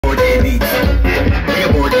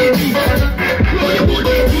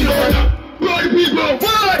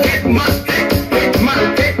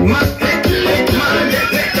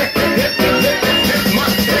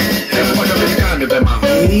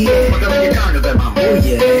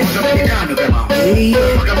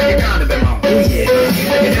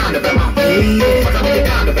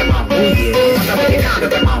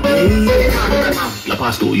La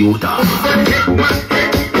pasto Utah.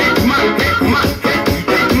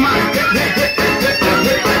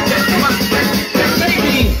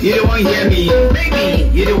 You don't want to hear me, baby.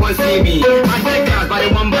 You don't want to see me. I take that by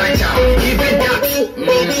the one by child. Even that,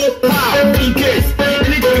 wow, in case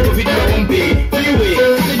anything you go won't pay. Freeway,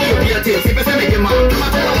 you be a taste. If I make a man, come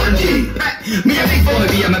out one day. Me a big boy,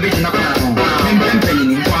 be a bitch in a car. I'm paying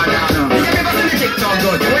in Guadana. You never seen the TikTok go.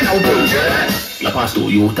 When I go, La Pasto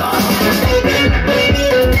Utah.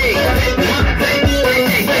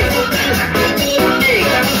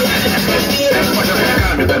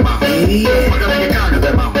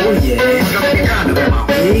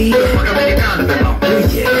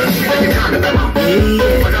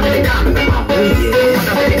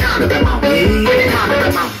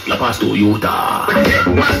 La Pasto Utah.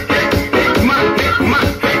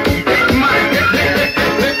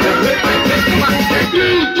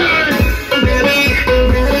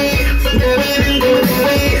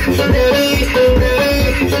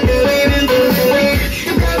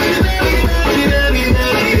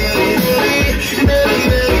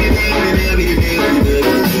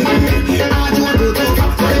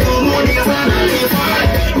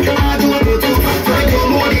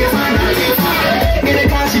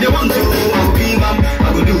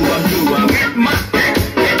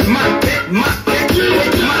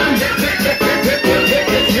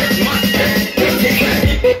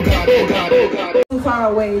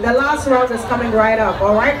 Far away. The last round is coming right up.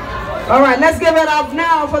 All right, let's give it up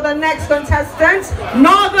now for the next contestant,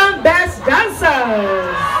 Northern Best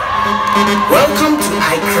Dancers. Welcome to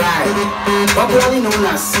I Cry, popularly known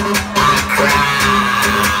as I Cry.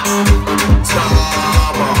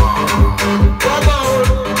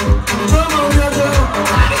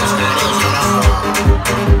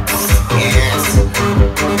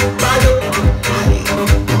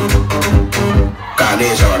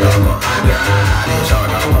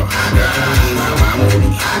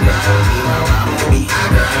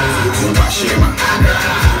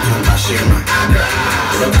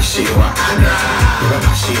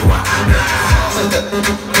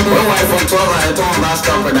 One wife from 12, I don't last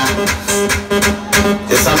up for that.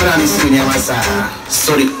 The summer and the senior was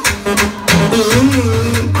sorry.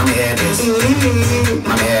 My head is.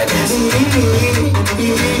 My head is. I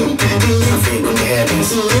feel good head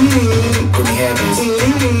is. Good head is.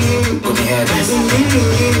 Good head is.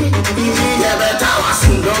 Yeah, but I was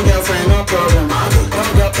single, no girlfriend, no problem. No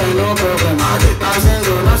girlfriend, no problem. I'm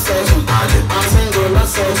single, no session. I'm single, no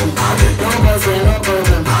session. No boyfriend, no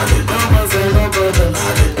problem. No boyfriend, no problem.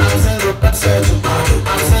 I'm single, no session.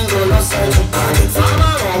 I'm single, no session.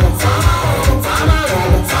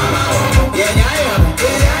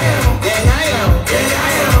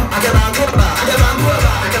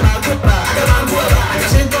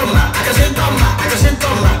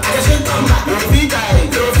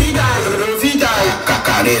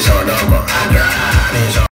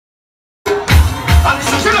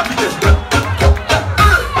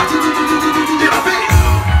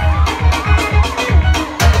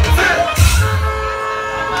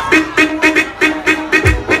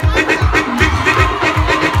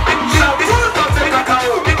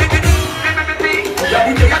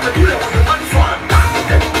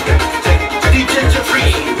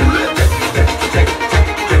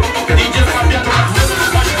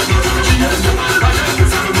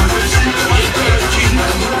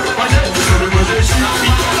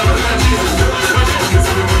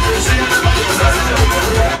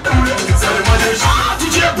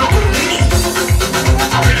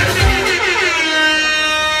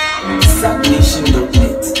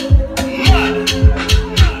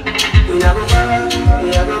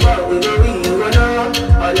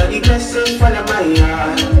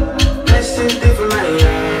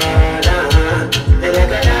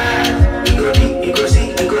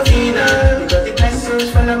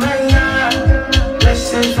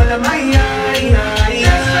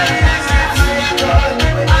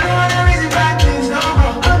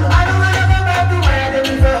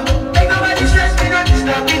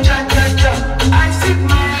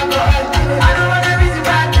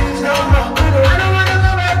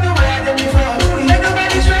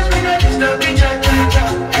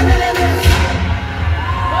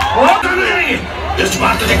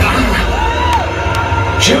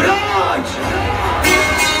 Shoot out!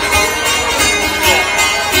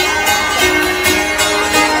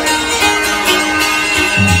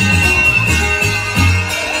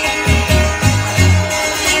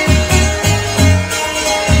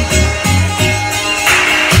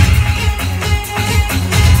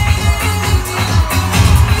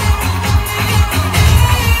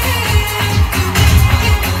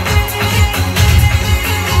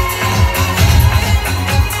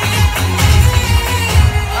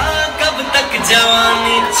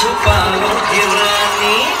 छुपाओगी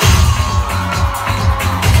रानी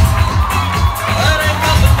अरे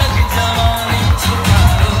कब तक जवानी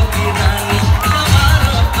छुपाओगी रानी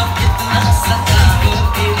हमारों को कितना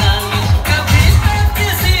सताओगी रानी कभी तो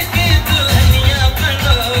किसी की दुल्हनिया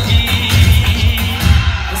बनोगी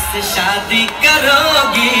मुझसे शादी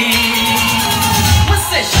करोगी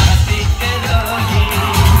मुझसे शादी करोगी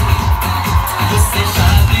मुझसे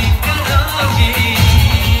शादी करोगी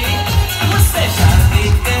मुझसे शादी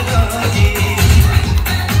करोगी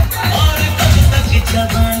और कब तक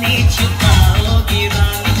जवानी छुपाओगी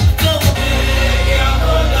रानी तो क्या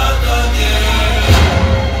होगा तुझे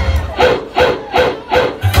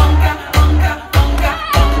पंगा पंगा पंगा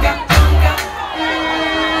पंगा पंगा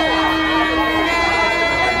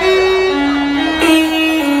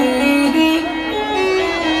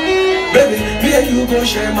Baby, me and you go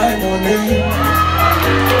share my money.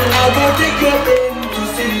 I go take your pain to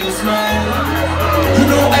see you smile. You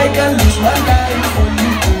know I can lose my life for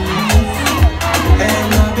you. And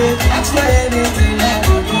my baby, that's why anything I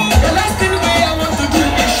will do. The last thing I want to do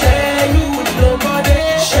is share you with nobody.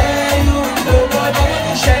 Share you with nobody.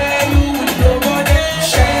 Share you with nobody.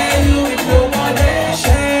 Share you with nobody.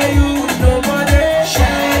 Share you with nobody.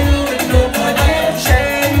 Share you with nobody.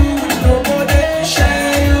 Share you with nobody.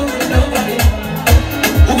 Share you with nobody.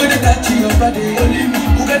 Who gonna touch your body? Only me.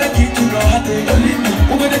 Who gonna keep to your heart? Only me.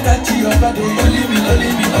 Who gonna touch your body? Only me,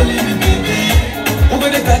 baby. Who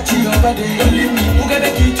gonna touch your body? Only me. Who gonna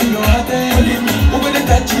keep to your heart? Only me. Who gonna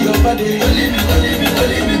touch your body? Only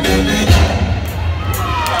me, baby.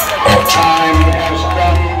 Time has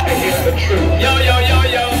come to hear the truth. Yo yo yo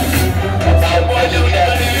yo About boy this don't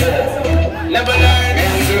chapter. never learn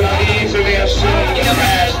Men do not easily assume the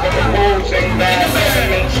task of opposing bad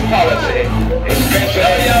government's policy,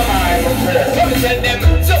 especially in time of war. Come tell them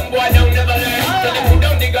some boy don't never learn tell them put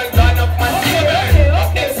down the gun turn up my burn up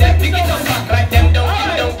them say pick it up back like them don't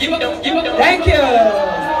give it. Thank you.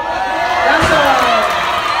 That's all right.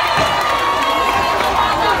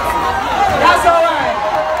 That's all right.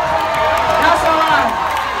 That's all right.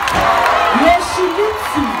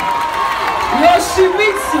 Yoshimitsu.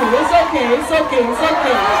 Yoshimitsu. It's okay. It's okay. It's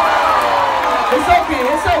okay. It's okay.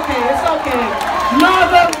 It's okay. It's okay.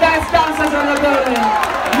 Northern best dancers in the building.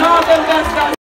 Northern best dancers.